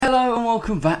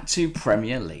welcome back to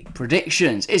Premier League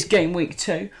predictions. It's game week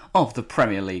 2 of the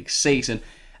Premier League season.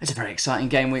 It's a very exciting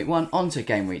game week 1. On to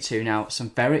game week 2 now. Some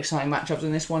very exciting matchups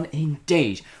in this one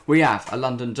indeed. We have a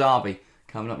London derby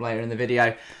coming up later in the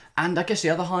video. And I guess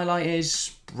the other highlight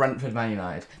is Brentford Man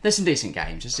United. There's some decent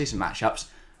games, there's decent matchups.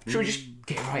 Should we just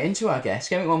get right into it, I guess?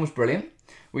 Game week 1 was brilliant.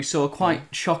 We saw quite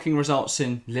shocking results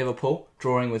in Liverpool,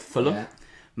 drawing with Fulham. Yeah.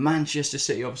 Manchester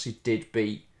City obviously did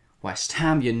beat West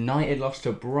Ham. United lost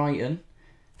to Brighton.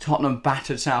 Tottenham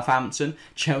battered Southampton.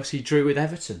 Chelsea drew with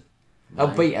Everton.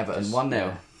 Beat Everton 1-0.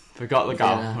 Yeah. Forgot the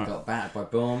goal. Got battered by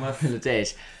Bournemouth. It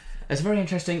did. It's a very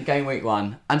interesting game week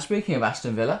 1. And speaking of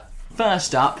Aston Villa,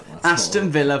 first up,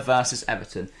 Aston Villa versus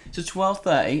Everton. It's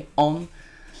 12:30 on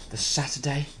the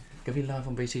Saturday. Going to be live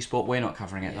on BT Sport. We're not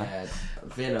covering it though.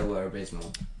 Villa were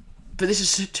abysmal. But this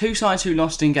is two sides who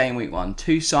lost in game week 1.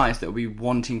 Two sides that will be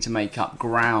wanting to make up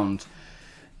ground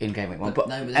in game week 1.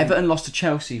 But Everton lost to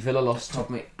Chelsea, Villa lost to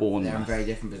Bournemouth. They're in very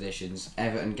different positions.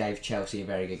 Everton gave Chelsea a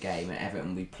very good game, and Everton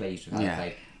will be pleased with how they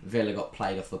played. Villa got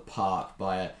played off the park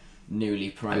by a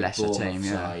newly promoted Bournemouth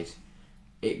side.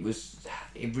 It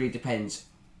really depends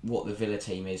what the Villa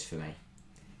team is for me.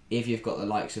 If you've got the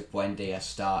likes of Buendia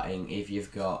starting, if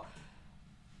you've got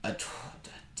I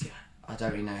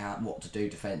don't really know what to do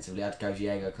defensively. I'd go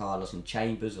Diego Carlos and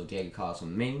Chambers or Diego Carlos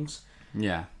and Mings.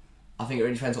 Yeah. I think it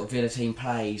really depends what Villa team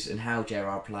plays and how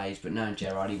Gerrard plays. But knowing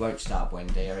Gerrard, he won't start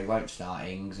Buendia, he won't start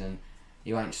Ings, and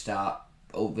he won't start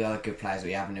all the other good players that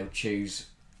we have, and he'll choose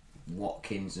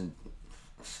Watkins and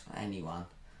anyone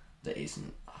that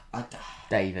isn't.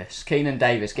 Davis. Keenan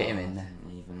Davis, get him in there.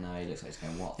 Even though he looks like he's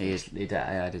going Watford.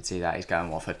 I did see that, he's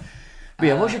going Watford. But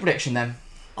yeah, what's your prediction then?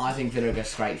 I think Villa will go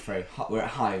straight through. We're at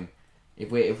home.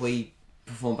 If we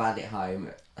perform badly at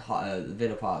home,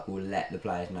 Villa Park will let the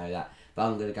players know that. But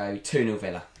I'm going to go 2-0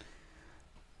 Villa.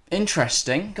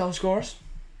 Interesting. Goal scorers?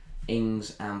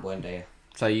 Ings and Buendia.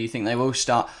 So you think they will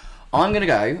start? I'm going to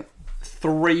go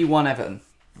 3-1 Everton.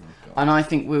 Oh, and I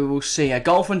think we will see a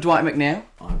goal from Dwight McNeil.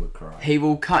 I would cry. He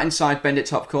will cut inside, bend it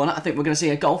top corner. I think we're going to see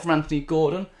a goal from Anthony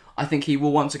Gordon. I think he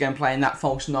will once again play in that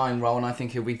false 9 role, and I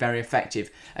think he'll be very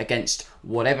effective against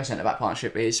whatever centre-back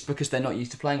partnership is, because they're not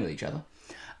used to playing with each other.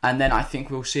 And then I think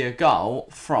we'll see a goal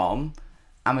from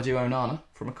Amadou Onana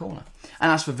from a corner.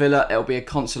 And as for Villa, it'll be a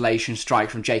consolation strike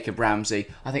from Jacob Ramsey.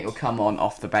 I think he'll come on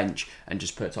off the bench and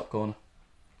just put it top corner.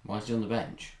 Why is he on the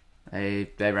bench? They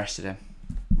rested him.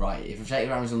 Right, if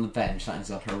Jacob Ramsey's on the bench, something's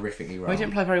gone horrifically wrong. Well, he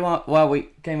didn't play very well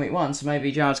game week 1, so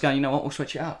maybe Gerrard's going, you know what, we'll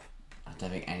switch it up. I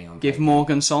don't think anyone... Give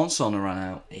Morgan Sanson a run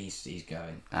out. He's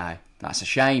going. Aye, that's a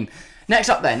shame. Next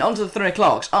up then, on to the 3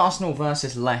 o'clocks. Arsenal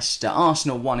versus Leicester.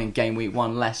 Arsenal won in game week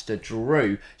 1. Leicester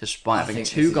drew, despite having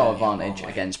 2-goal advantage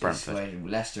against Brentford.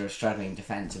 Leicester are struggling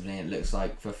defensively, and it looks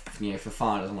like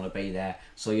Fofana doesn't want to be there.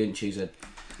 So Soyuncu's a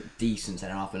decent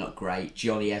centre-half, but not great.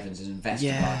 Johnny Evans is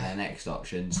invested by their next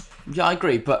options. Yeah, I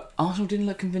agree, but Arsenal didn't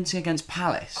look convincing against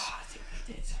Palace. Oh, I think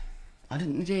they did. I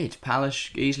didn't think they did. Palace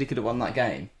easily could have won that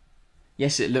game.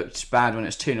 Yes, it looked bad when it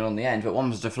was 2-0 on the end, but one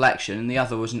was a deflection and the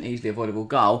other was an easily avoidable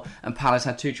goal, and Palace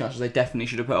had 2 chances they definitely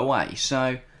should have put away.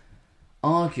 So,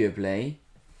 arguably,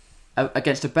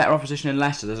 against a better opposition in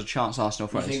Leicester, there's a chance Arsenal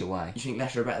throw this away. You think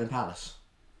Leicester are better than Palace?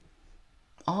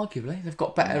 Arguably. They've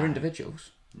got better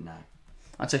individuals. No.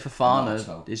 I'd say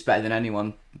Fofana is better than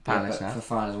anyone Palace have.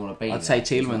 Fofana doesn't want to be I'd say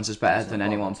Tielemans is better than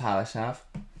anyone Palace have.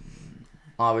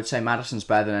 I would say Maddison's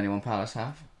better than anyone Palace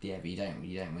have. Yeah, but you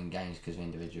don't win games because of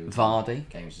individuals. Vardy.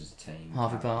 Games as a team.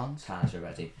 Harvey Barnes. Palace are a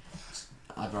better team.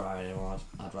 I'd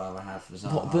rather have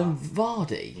Zaha. What, than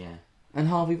Vardy? Yeah. And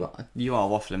Harvey Barnes? You are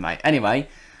waffling, mate. Anyway,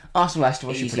 Arsenal-Leicester,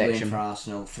 what's your prediction? Win for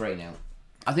Arsenal, 3-0.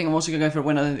 I think I'm also going to go for a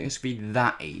win. I don't think it's going to be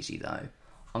that easy, though.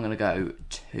 I'm going to go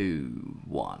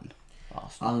 2-1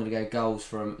 Arsenal. I'm going to go goals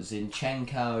from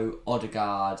Zinchenko,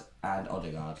 Odegaard and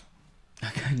Odegaard.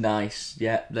 Okay, nice.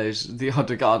 Yeah, the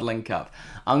Odegaard link up.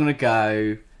 I'm going to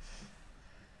go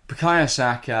Bukayo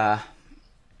Saka.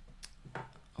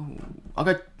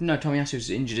 Tomiyasu's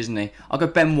injured, isn't he? I'll go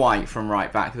Ben White from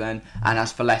right back then. And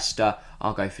as for Leicester,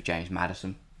 I'll go for James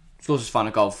Maddison. Scores his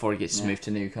final goal before he gets to move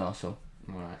to Newcastle.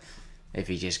 Right. If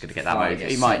he's just going to get that move.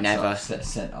 He might never.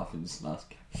 Sent off in Snusk.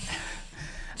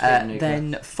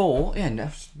 Then 4,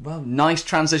 nice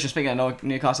transition. Speaking of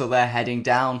Newcastle, they're heading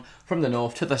down from the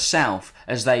north to the south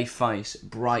as they face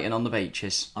Brighton on the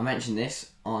beaches. I mentioned this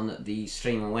on the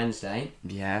stream on Wednesday.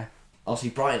 Yeah.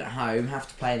 Obviously, Brighton at home have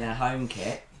to play in their home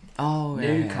kit. Oh,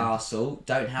 yeah. Newcastle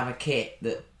don't have a kit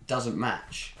that doesn't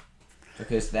match,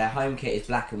 because their home kit is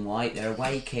black and white, their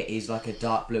away kit is like a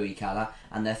dark bluey colour,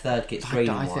 and their third kit's green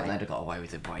and white. I think they'd have got away with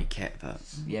the white kit, but...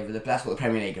 Yeah, but that's what the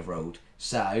Premier League have ruled.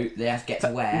 So they have to get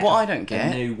to wear what I don't get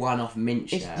a new one-off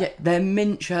mint shirt. Yeah, their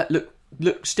mint shirt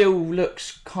still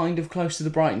looks kind of close to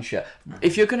the Brighton shirt.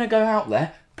 If you're going to go out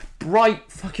there,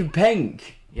 bright fucking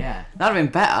pink. Yeah. That'd have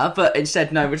been better, but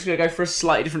instead, no, we're just going to go for a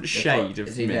slightly different shade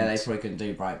of mint. Yeah, they probably couldn't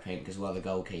do bright pink because one of the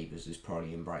goalkeepers is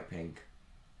probably in bright pink.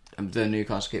 And the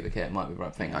Newcastle keeper kit might be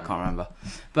bright pink, I can't remember.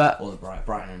 But or the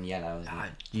Brighton and yellow, isn't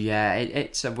it? Yeah,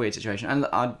 it's a weird situation. And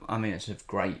I mean, it's a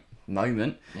great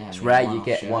moment. Yeah, it's rare you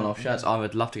get one-off shirts. I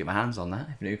would love to get my hands on that.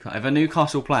 If a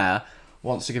Newcastle player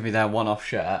wants to give me their one-off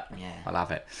shirt, I'll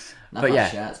have it. But yeah,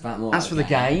 shirts, as for the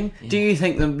game, do you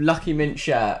think the lucky mint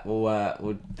shirt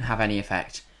will have any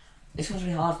effect? This one's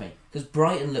really hard for me because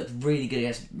Brighton looked really good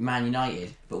against Man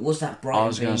United, but was that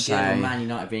Brighton being good or Man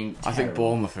United being terrible? I think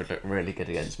Bournemouth would look really good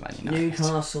against Man United.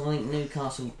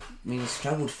 Newcastle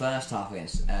struggled first half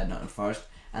against Nottingham Forest,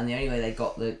 and the only way they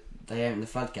opened the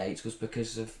floodgates was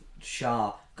because of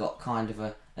Shah got kind of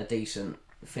a decent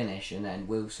finish, and then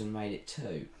Wilson made it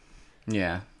too.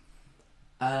 Yeah.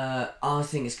 I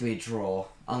think it's going to be a draw.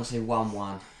 I'm going to say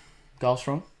 1-1. Goals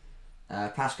from?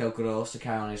 Pascal Gross to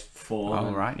carry on his form.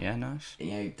 Oh, right, yeah, nice.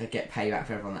 To get payback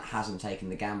for everyone that hasn't taken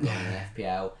the gamble on the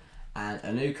FPL. And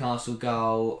a Newcastle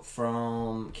goal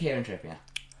from Kieran Trippier.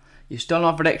 You stole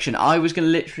my prediction. I was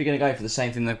literally going to go for the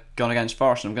same thing they've gone against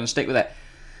Forest, and I'm going to stick with it.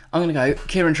 I'm going to go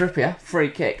Kieran Trippier,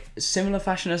 free kick. Similar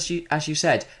fashion as you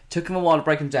said. Took him a while to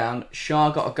break him down. Shah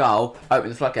got a goal,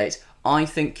 opened the floodgates. I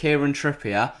think Kieran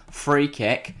Trippier, free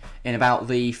kick, in about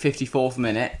the 54th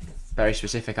minute, very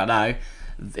specific, I know,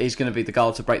 is going to be the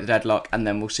goal to break the deadlock, and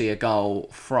then we'll see a goal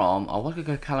from, I was going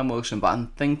to go Callum Wilson, but I'm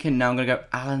thinking now I'm going to go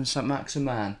Alan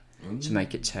St-Maximin to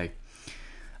make it 2.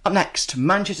 Up next,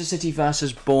 Manchester City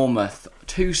versus Bournemouth.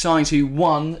 Two sides who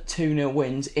won 2-0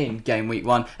 wins in Game Week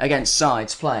 1 against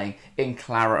sides playing in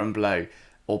claret and blue,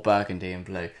 or burgundy and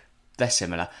blue. They're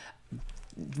similar.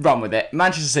 Run with it.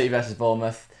 Manchester City versus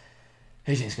Bournemouth.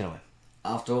 Who do you think's going to win?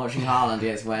 After watching Haaland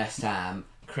against West Ham,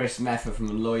 Chris Meffer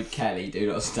from Lloyd Kelly do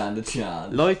not stand a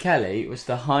chance. Lloyd Kelly was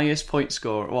the highest point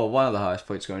scorer, well, one of the highest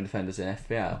point scoring defenders in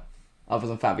FPL, other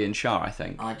than Fabian Schär, I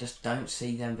think. I just don't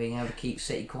see them being able to keep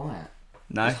City quiet.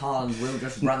 No. Haaland will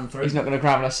just run through. He's not going to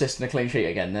grab an assist and a clean sheet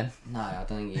again, then. No, I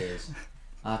don't think he is.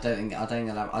 I don't think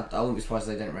they'll have. I wouldn't be surprised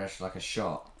if they don't register like a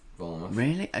shot. Bournemouth.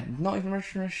 Really? Not even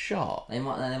registering a shot? They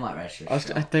might register a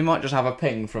shot. They might just have a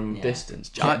ping from distance.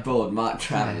 Get bored, Mark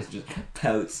Travis just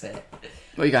pelts it.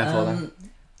 What are you going for then?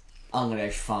 I'm going to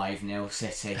go 5-0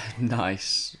 City.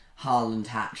 Nice. Haaland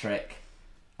hat-trick.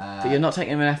 But you're not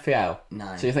taking him in FPL?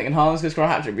 No. So you're thinking Haaland's going to score a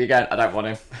hat-trick, but you're going, I don't want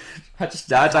him. I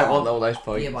don't want all those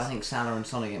points. Yeah, but I think Salah and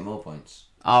Son get more points.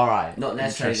 All right. Not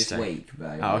necessarily this week,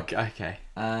 but... Oh, okay.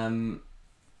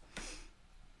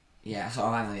 Yeah, so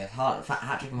I'm having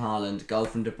hat-trick from Haaland, goal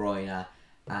from De Bruyne,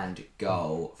 and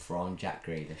goal from Jack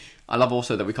Grealish. I love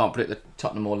also that we can't predict the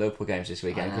Tottenham or Liverpool games this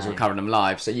weekend because we're covering them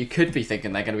live, so you could be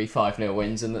thinking they're going to be 5-0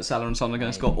 wins and that Salah and Son are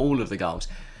going to score all of the goals.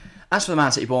 As for the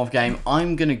Man City Bournemouth game,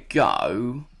 I'm going to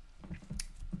go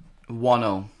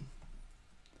 1-0.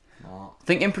 What? I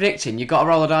think in predicting, you've got to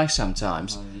roll the dice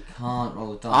sometimes. Oh, you can't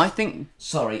roll the dice. I think...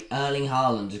 Sorry, Erling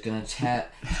Haaland is going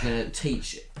to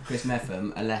teach Chris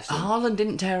Meffam a lesson. Haaland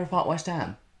didn't tear apart West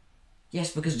Ham.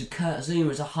 Yes, because Kurt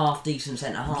Zouma is a half-decent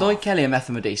centre-half. Lloyd Kelly and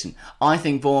Metham are decent. I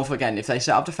think Bournemouth, again, if they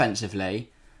set up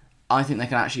defensively, I think they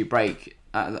can actually break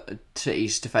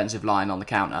City's defensive line on the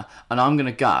counter. And I'm going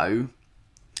to go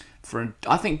for...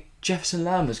 I think Jefferson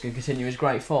Lerma's going to continue his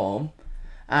great form.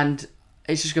 And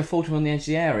it's just going to fall to him on the edge of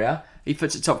the area. He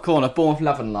puts it top corner. Bournemouth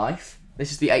love and life.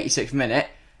 This is the 86th minute.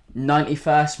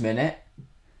 91st minute.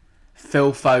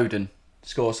 Phil Foden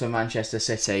scores for Manchester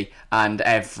City, and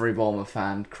every Bournemouth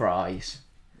fan cries.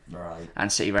 Right.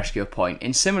 And City rescue a point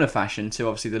in similar fashion to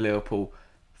obviously the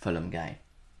Liverpool-Fulham game.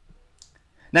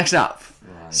 Next up,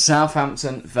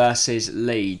 Southampton versus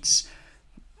Leeds.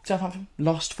 Southampton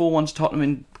lost 4-1 to Tottenham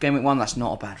in Game Week 1. That's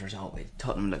not a bad result.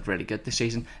 Tottenham looked really good this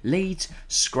season. Leeds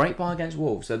scraped by against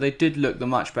Wolves, so they did look the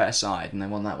much better side, and they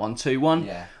won that one 2-1.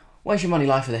 Yeah. Where's your money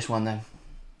lie for this one then?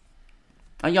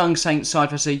 A young Saints side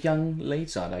versus a young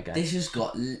Leeds side, I guess. This has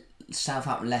got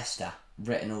Southampton Leicester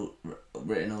written all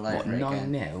over it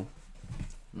again. 9-0?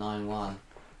 9-1. Well,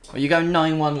 you go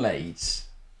 9-1 Leeds.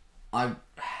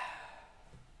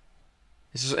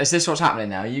 Is this what's happening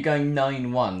now? Are you going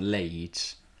 9-1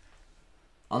 Leeds?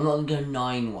 I'm not going to go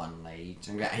 9-1 Leeds.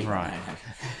 I'm going to 8-1. Right.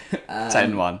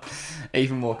 10-1.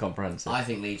 Even more comprehensive. I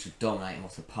think Leeds will dominate them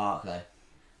off the park, though.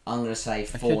 I'm going to say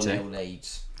 4-0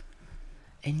 Leeds.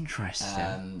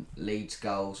 Interesting. Leeds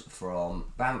goals from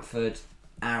Bamford,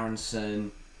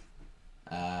 Aronson,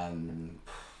 who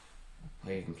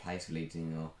even plays for Leeds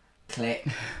anymore? Click,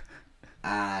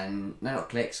 and no, not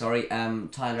Click. Sorry,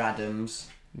 Tyler Adams.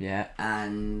 Yeah.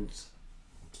 And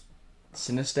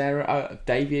Sinistera,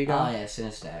 debut goal. Oh yeah,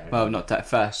 Sinistera. Well, not that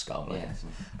first goal. Yeah.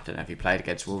 I don't know if he played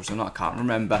against Wolves or not. I can't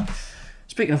remember.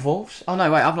 Speaking of Wolves, oh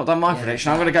no, wait, I've not done my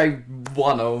prediction. I'm going to go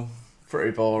 1-0.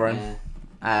 Pretty boring.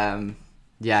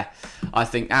 Yeah. I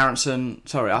think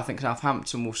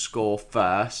Southampton will score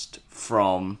first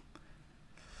from.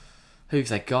 Who've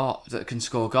they got that can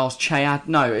score goals? Chad?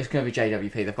 No, it's going to be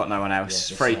JWP. They've got no one else.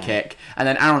 Free kick. And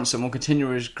then Aronson will continue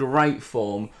his great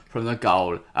form from the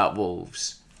goal at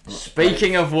Wolves.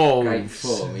 Speaking of Wolves... Great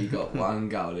form. He got one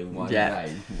goal in one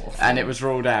game. And it was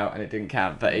ruled out and it didn't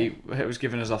count. But it was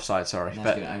given as offside, sorry. No,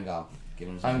 but own goal.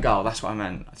 Own goal, that's what I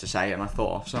meant to say, and I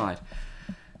thought offside.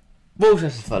 Wolves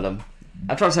versus Fulham.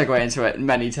 I've tried to segue into it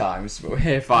many times, but we're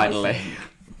here finally.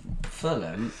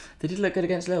 Fulham... They did look good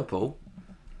against Liverpool.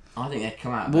 I think they'd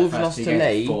come out of Wolves their first lost two to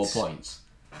games Leeds. 4 points.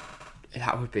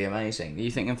 That would be amazing. Are you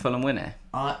thinking Fulham win it?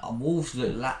 Wolves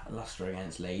looked lacklustre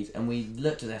against Leeds, and we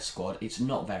looked at their squad. It's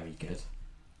not very good.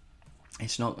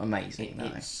 It's not amazing,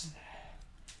 no.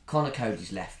 Connor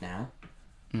Cody's left now.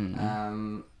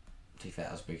 Mm-hmm. To be fair,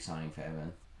 that was a big signing for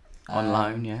Everton. On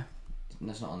loan, yeah.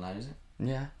 That's not on loan, is it?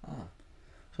 Yeah. Oh.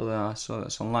 So I saw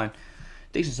that's on loan.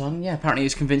 Decent signing, yeah. Apparently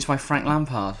he's convinced by Frank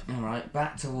Lampard. Alright,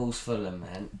 back to Wolves Fulham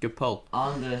then. Good pull.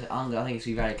 I think it's going to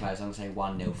be very close. I'm going to say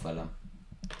 1-0 Fulham.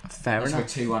 Fair enough.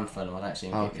 Let's go 2-1 Fulham. I don't see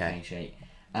him getting a clean sheet.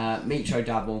 Mitro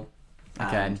double.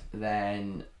 Again. And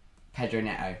then Pedro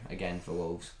Neto again for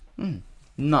Wolves.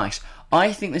 Nice.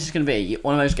 I think this is going to be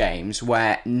one of those games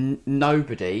where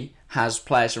nobody has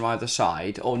players from either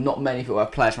side, or not many people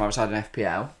have players from either side in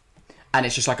FPL, and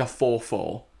it's just like a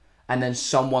 4-4. And then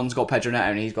someone's got Pedro Neto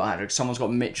and he's got hat-trick. Someone's got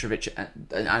Mitrovic,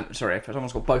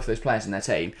 someone's got both of those players in their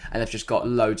team, and they've just got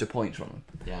loads of points from them.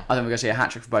 Yeah. I think we're going to see a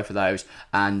hat-trick for both of those,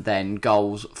 and then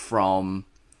goals from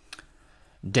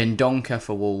Dendoncker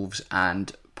for Wolves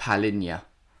and Palinha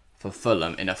for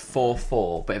Fulham in a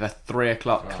 4-4, bit of a 3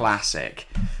 o'clock classic.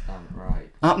 Right.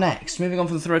 Up next, moving on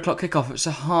from the 3 o'clock kickoff, it's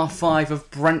a 5:30 of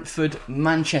Brentford,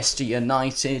 Manchester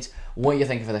United. What are you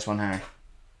thinking for this one, Harry?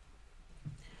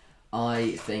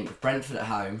 I think Brentford at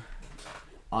home,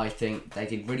 I think they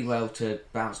did really well to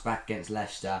bounce back against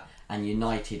Leicester, and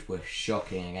United were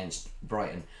shocking against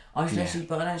Brighton. I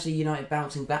don't see United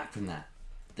bouncing back from that.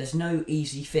 There's no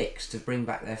easy fix to bring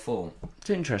back their form. It's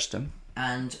interesting.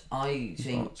 And I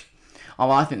think...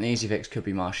 I think the easy fix could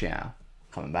be Martial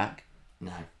coming back.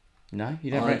 No. No?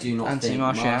 You don't I do not Anthony think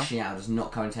Martial does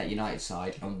not come and take United's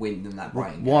side and win them that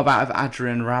Brighton game. What about if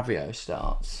Adrian Rabiot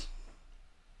starts?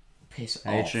 Piss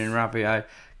off. Adrian Rabiot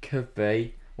could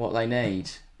be what they need.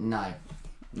 No,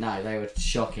 they were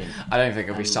shocking. I don't think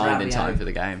he'll be signed in time for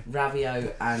the game.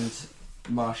 Rabiot and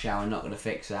Martial are not going to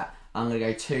fix that. I'm going to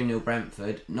go 2-0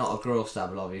 Brentford. Not a Gross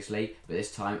double, obviously, but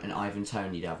this time an Ivan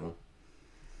Toney double.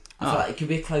 I feel like it could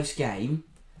be a close game.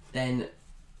 Then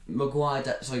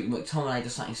McTominay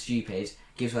does something stupid,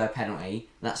 gives away a penalty.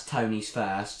 That's Toney's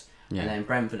first. Yeah. And then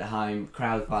Brentford at home,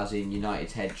 crowd buzzing,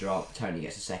 United's head drop. Toney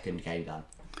gets a second, game done.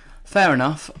 Fair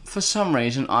enough. For some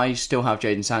reason, I still have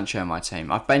Jadon Sancho in my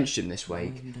team. I've benched him this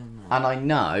week. And I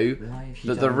know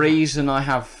that the reason I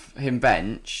have him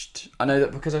benched, I know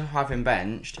that because I have him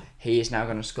benched, he is now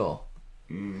going to score.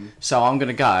 So I'm going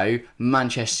to go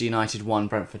Manchester United 1,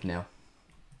 Brentford 0.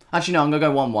 Actually, no, I'm going to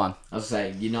go 1-1. I was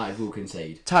saying, United will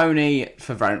concede. Tony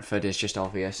for Brentford is just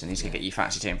obvious, and he's going to get you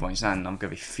fancy 10 points, and I'm going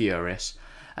to be furious.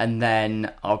 And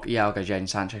then, I'll go Jadon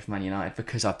Sancho for Man United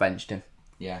because I've benched him.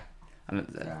 Yeah. And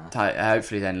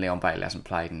hopefully then Leon Bailey hasn't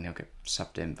played and he'll get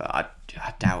subbed in, but I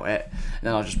doubt it. And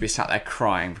then I'll just be sat there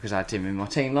crying because I had him in my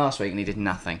team last week and he did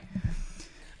nothing.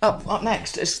 Up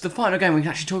next, it's the final game we can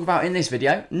actually talk about in this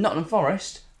video. Nottingham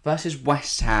Forest versus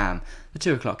West Ham. The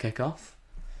 2 o'clock kickoff.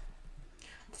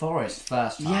 Forest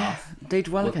first half. Yeah, did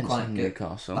well against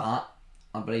Newcastle. But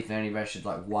I believe they only registered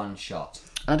like one shot.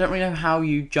 I don't really know how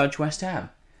you judge West Ham.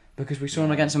 Because we saw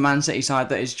them against a Man City side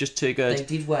that is just too good. They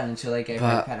did well until they gave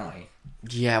a penalty.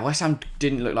 Yeah, West Ham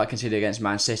didn't look like conceding against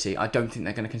Man City. I don't think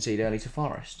they're going to concede early to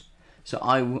Forest. So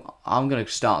I'm going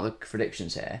to start the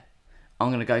predictions here. I'm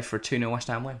going to go for a 2-0 West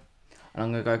Ham win. And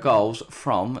I'm going to go goals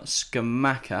from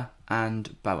Skamaka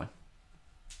and Bowen.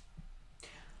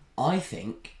 I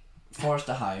think Forest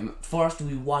at home. Forest will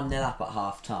be 1-0 up at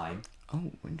half time.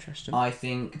 Oh, interesting. I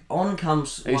think on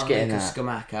comes Who's getting that?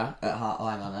 Skamaka at half.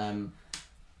 Hang on.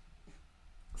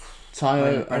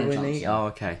 Tyler Owini. Oh,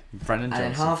 okay. Brennan Johnson.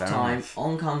 And then half time,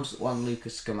 on comes one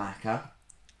Lucas Skamaka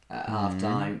at half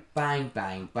time. Bang,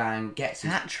 bang, bang. Gets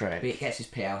his hat-trick. Gets his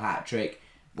PL hat trick.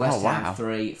 West Ham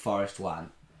 3, Forest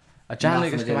 1. A Jan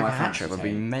Lucas Skamaka hat trick would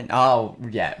be meant. Oh,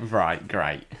 yeah, right,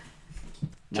 great.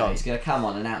 No, he's going to come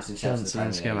on, announce himself to the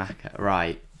Premier League.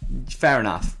 Right. Fair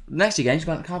enough. Next two games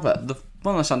we're going to cover. The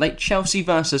one on Sunday, Chelsea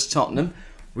versus Tottenham.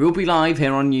 We'll be live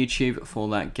here on YouTube for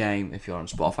that game. If you're on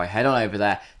Spotify, head on over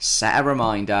there. Set a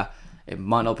reminder. It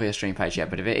might not be a stream page yet,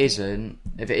 but if it is,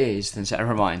 then set a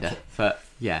reminder. But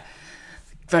yeah,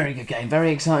 very good game,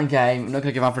 very exciting game. I'm not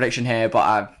going to give our prediction here,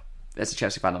 but as a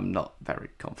Chelsea fan, I'm not very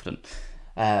confident.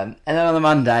 And then on the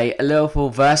Monday, Liverpool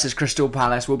versus Crystal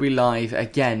Palace will be live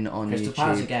again on Crystal YouTube.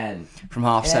 Palace again. From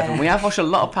 7:30. We have watched a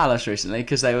lot of Palace recently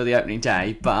because they were the opening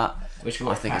day, but I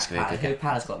think it's going to be good. Who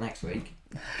Palace got next week?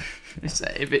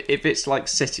 If it's like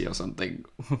City or something,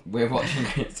 we're watching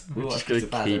it. We're just going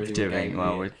to keep doing.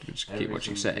 Well, we'll just keep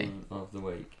watching City of the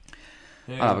week.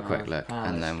 I'll have a quick look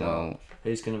and then we'll.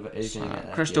 Who's going to get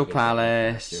that? Crystal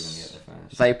Palace.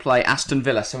 They play Aston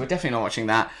Villa, so we're definitely not watching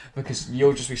that because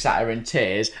you'll just be sat here in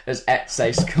tears as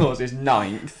Eze scores his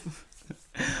 9th.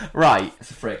 Right.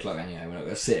 It's 3 o'clock anyway. We're not going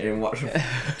to sit here and watch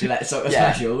Gillette Soccer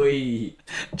Special.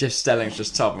 Jeff Stelling's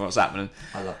just told me what's happening.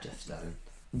 I love Jeff Stelling.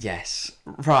 Yes.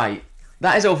 Right.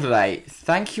 That is all for today.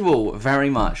 Thank you all very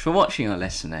much for watching or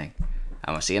listening.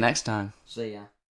 And we'll see you next time. See ya.